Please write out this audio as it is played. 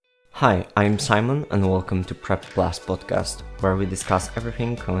Hi, I'm Simon and welcome to Prep Plus podcast, where we discuss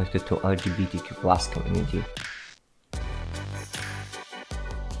everything connected to LGBTQ plus community.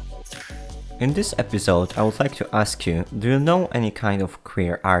 In this episode, I would like to ask you, do you know any kind of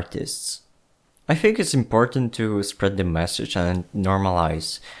queer artists? I think it's important to spread the message and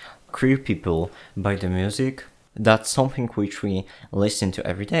normalize queer people by the music. That's something which we listen to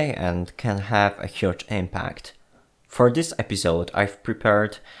every day and can have a huge impact. For this episode, I've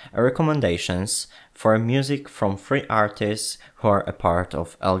prepared recommendations for music from 3 artists who are a part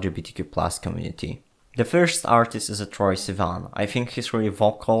of LGBTQ plus community. The first artist is Troye Sivan. I think he's really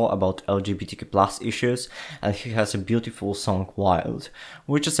vocal about LGBTQ plus issues and he has a beautiful song Wild,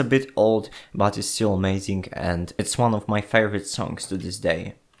 which is a bit old but is still amazing and it's one of my favorite songs to this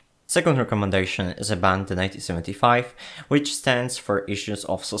day. Second recommendation is a band The 1975, which stands for issues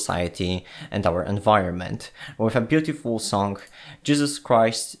of society and our environment, with a beautiful song, Jesus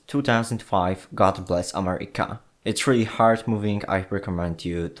Christ 2005 God Bless America. It's really heart-moving, I recommend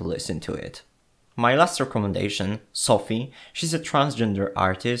you to listen to it. My last recommendation, Sophie, she's a transgender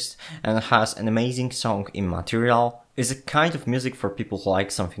artist and has an amazing song Immaterial. It's a kind of music for people who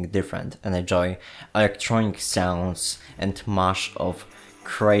like something different and enjoy electronic sounds and mash of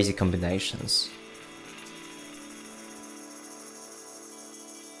crazy combinations.